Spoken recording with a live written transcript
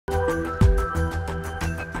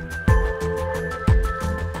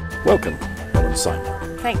Welcome, Helen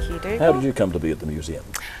Sima. Thank you, Dougal. How did you come to be at the museum?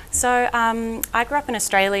 So I grew up in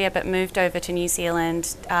Australia but moved over to New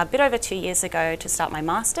Zealand a bit over 2 years ago to start my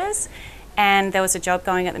Masters, and there was a job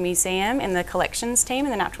going at the museum in the collections team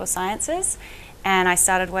in the natural sciences, and I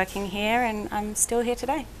started working here and I'm still here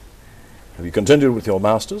today. Have you continued with your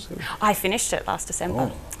Masters? I finished it last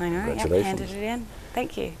December. Oh, I know, congratulations. handed it in.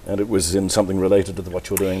 Thank you. And it was in something related to what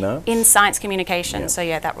you're doing now? In science communication, Yeah. so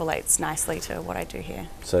yeah, that relates nicely to what I do here.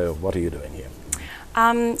 So what are you doing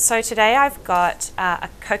here? So today I've got a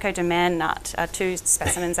Coco de Mer nut, two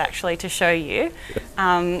specimens actually to show you.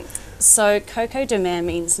 So Coco de Mer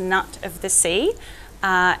means nut of the sea,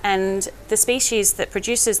 and the species that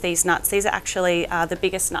produces these nuts, these are actually the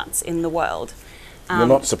biggest nuts in the world. You're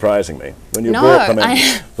not surprising me. When you No, brought them in,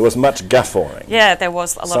 there was much guffawing. Yeah, there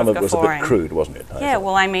was a lot Some of of it was guffawing. a bit crude, wasn't it? Yeah,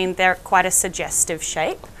 well, I mean, they're quite a suggestive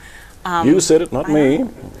shape. You said it, not me.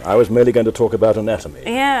 I was merely going to talk about anatomy.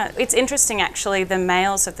 Yeah, it's interesting actually. The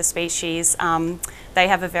males of the species, they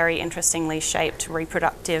have a very interestingly shaped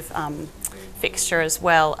reproductive fixture as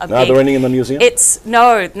well. Are there any in the museum?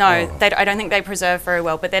 No, I don't think they preserve very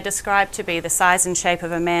well, but they're described to be the size and shape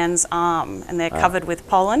of a man's arm, and they're covered with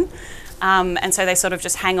pollen. And so they sort of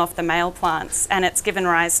just hang off the male plants, and it's given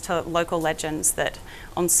rise to local legends that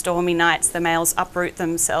on stormy nights the males uproot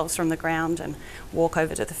themselves from the ground and walk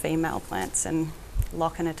over to the female plants and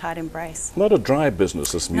lock in a tight embrace. Not a dry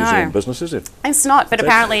business, this museum business, is it? It's not, but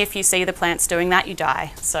apparently if you see the plants doing that, you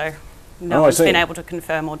die. So no one's been able to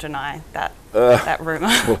confirm or deny that, that rumour.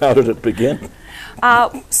 Well, how did it begin?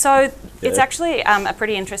 It's actually a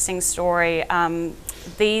pretty interesting story.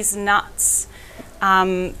 These nuts,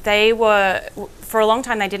 they were, for a long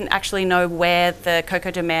time they didn't actually know where the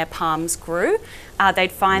Coco de Mer palms grew.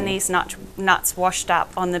 They'd find these nuts washed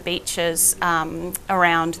up on the beaches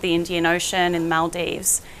around the Indian Ocean in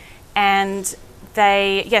Maldives, and so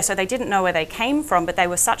they didn't know where they came from, but they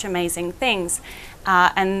were such amazing things.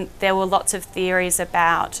 And there were lots of theories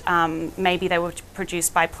about maybe they were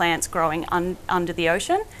produced by plants growing under the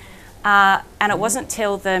ocean. And it wasn't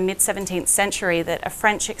till the mid-17th century that a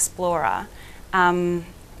French explorer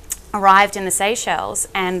arrived in the Seychelles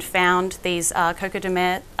and found these Coco de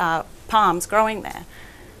Mer palms growing there.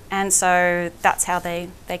 And so that's how they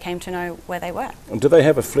came to know where they were. And do they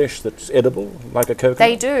have a flesh that's edible, like a coconut?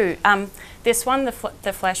 They do. This one, the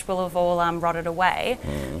flesh will have all rotted away.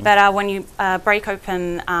 But when you break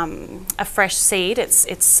open a fresh seed,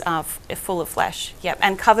 it's full of flesh. Yep,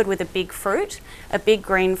 and covered with a big fruit, a big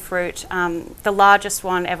green fruit. The largest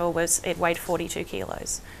one ever it weighed 42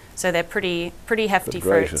 kilos. So they're pretty hefty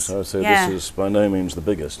fruits. Oh, so this is by no means the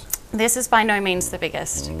biggest. This is by no means the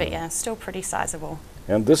biggest, but yeah, still pretty sizable.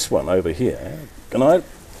 And this one over here, can I?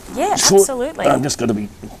 Yeah, absolutely. I'm just going to be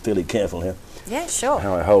fairly careful here. Yeah, sure.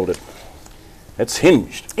 How I hold it. It's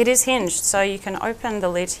hinged. It is hinged, so you can open the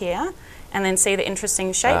lid here and then see the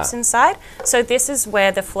interesting shapes inside. So this is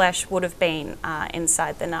where the flesh would have been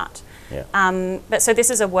inside the nut. Yeah. But so this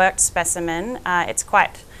is a worked specimen. It's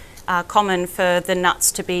quite common for the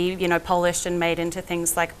nuts to be, polished and made into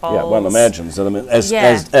things like bowls. Yeah, one imagines. I mean,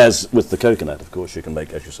 as with the coconut, of course, you can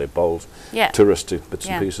make, as you say, bowls, tourist bits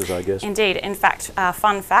and pieces, I guess. Indeed. In fact,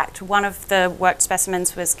 fun fact, one of the worked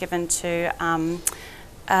specimens was given to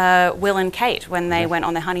Will and Kate when they went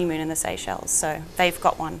on their honeymoon in the Seychelles. So they've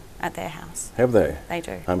got one at their house. Have they? They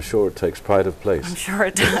do. I'm sure it takes pride of place. I'm sure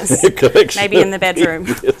it does. Maybe in the bedroom.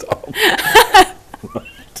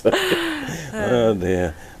 Oh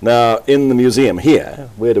dear. Now, in the museum here,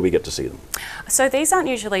 where do we get to see them? So these aren't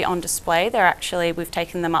usually on display. We've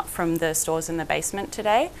taken them up from the stores in the basement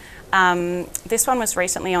today. This one was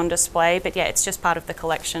recently on display, but yeah, it's just part of the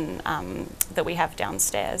collection that we have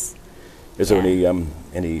downstairs. Is there do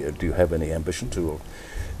you have any ambition to, or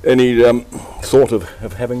any thought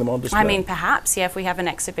of having them on display? I mean, perhaps, yeah, if we have an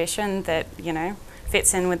exhibition that,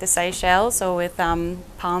 fits in with the Seychelles or with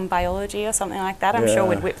palm biology or something like that, I'm sure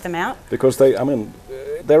we'd whip them out. Because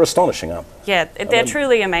they're astonishing, aren't they? Yeah, they're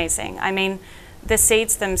truly amazing. I mean, the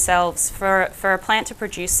seeds themselves, for a plant to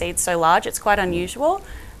produce seeds so large, it's quite unusual.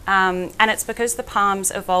 And it's because the palms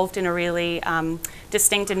evolved in a really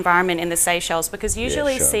distinct environment in the Seychelles, because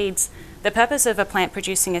usually seeds, the purpose of a plant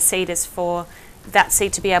producing a seed is for that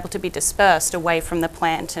seed to be able to be dispersed away from the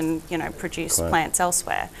plant and, produce plants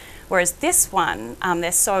elsewhere. Whereas this one,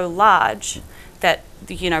 they're so large that,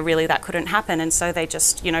 really that couldn't happen, and so they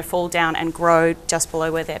just, fall down and grow just below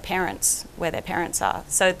where their parents are.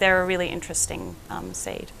 So they're a really interesting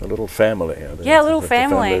seed. A little family. Yeah, a little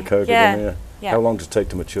family. Coco de Mer. Yeah. How long does it take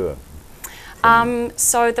to mature?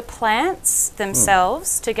 So the plants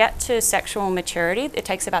themselves, to get to sexual maturity, it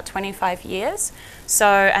takes about 25 years. So,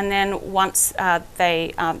 and then once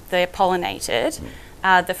they're pollinated,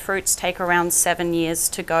 the fruits take around 7 years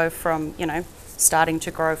to go from, you know, starting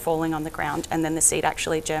to grow, falling on the ground, and then the seed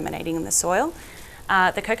actually germinating in the soil.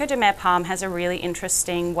 The Coco de Mer palm has a really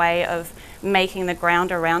interesting way of making the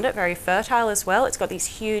ground around it very fertile as well. It's got these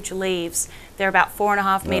huge leaves. They're about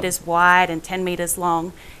 4.5 meters wide and 10 meters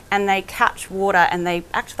long, and they catch water, and they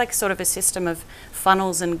act like sort of a system of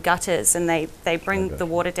funnels and gutters, and they bring the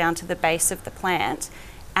water down to the base of the plant,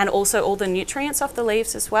 and also all the nutrients off the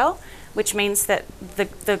leaves as well, which means that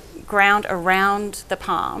the ground around the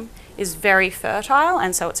palm is very fertile,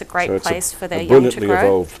 and so it's a great place for their young to grow. Brilliantly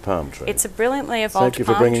evolved palm tree. It's a brilliantly evolved palm tree. Thank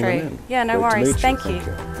you for bringing them in. Yeah, no Great to worries. meet you. Thank you.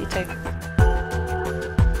 Thank you. You too.